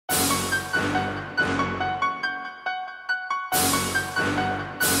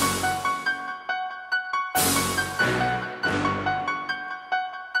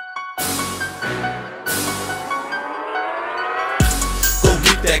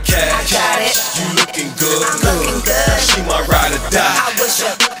that cash. I got it. You looking good. I'm looking good. She my ride or die. I wish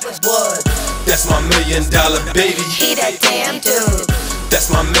I would. That's my $1 million baby. He that damn dude. That's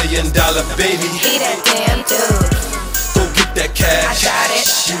my $1 million baby. He that damn dude. Go get that cash. I got it.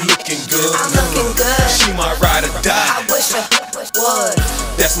 You looking good. I'm looking good. She my ride or die. I wish I would.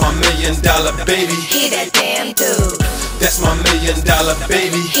 That's my $1 million baby. He that damn dude. That's my $1 million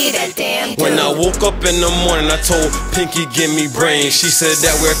baby. He that damn dude. When I woke up in the morning, I told Pinky, give me brain. She said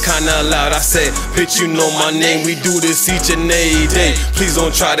that we're kinda loud. I said, bitch, you know my name. We do this each and every day. Please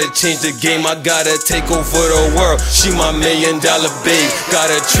don't try to change the game. I gotta take over the world. She my $1 million babe.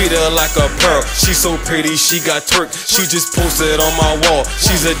 Gotta treat her like a pearl. She so pretty, she got twerk. She just posted on my wall.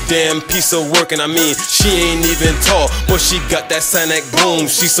 She's a damn piece of work, and I mean, she ain't even tall, but she got that sonic boom.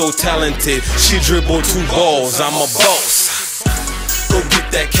 She so talented. She dribble 2 balls. I'm a boss. Go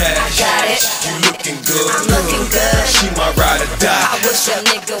get that cash. I got it. You looking good. I'm looking good. She my ride or die. I wish a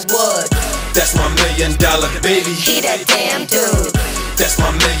nigga would. That's my $1 million baby. He that damn dude. That's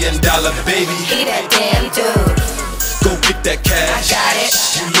my $1 million baby. He that damn dude. Go get that cash. I got it.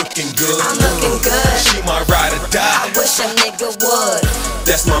 You looking good. I'm looking good. She my ride or die. I wish a nigga would.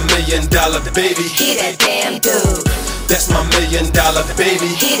 That's my $1 million baby. He that damn dude. That's my $1 million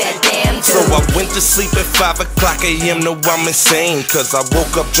baby. He that damn dude. So I went to sleep at 5 o'clock a.m. No, I'm insane, cause I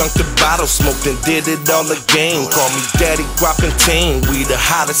woke up, drunk the bottle, smoked and did it all again. Call me Daddy Guapin' Team, we the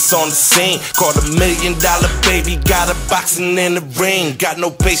hottest on the scene. Called $1 million baby, got her boxing in the ring. Got no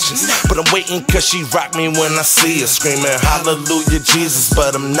patience, but I'm waiting cause she rock me when I see her. Screaming hallelujah Jesus,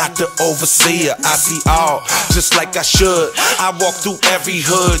 but I'm not the overseer. I see all, just like I should. I walk through every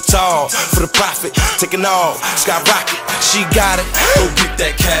hood tall, for the profit, taking off, skyrocket. She got it. Go get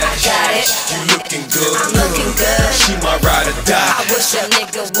that cash. I got it. You looking good. I'm looking good. She my ride or die. I wish a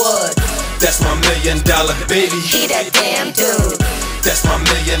nigga would. That's my $1 million baby. He that damn dude. That's my $1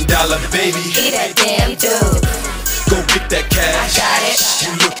 million baby. He that damn dude. Go get that cash. I got it.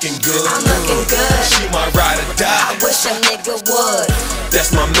 You looking good. I'm looking good. She my ride or I die. wish a nigga would.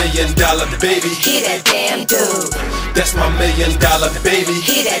 That's my $1 million baby. He that damn dude. That's my $1 million baby.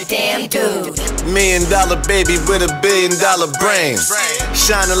 He that damn dude. $1 million baby with $1 billion brain,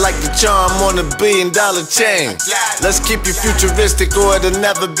 shining like the charm on $1 billion chain. Let's keep you futuristic or it'll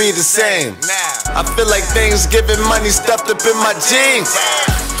never be the same. I feel like Thanksgiving money stuffed up in my jeans.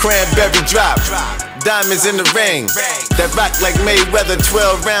 Cranberry drop, diamonds in the ring. That rock like Mayweather,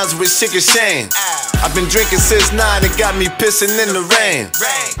 12 rounds with Sugar Shane. I've been drinking since 9, it got me pissing in the rain.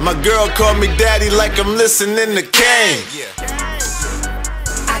 My girl called me daddy like I'm listening to Kane.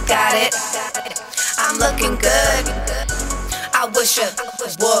 I got it. I'm looking good. I wish I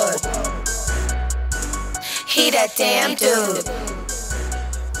would. He that damn dude.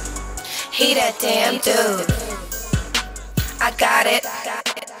 He that damn dude. I got it.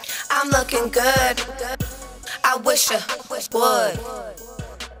 I'm looking good. I wish I would.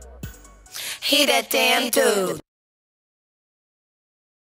 He that damn dude.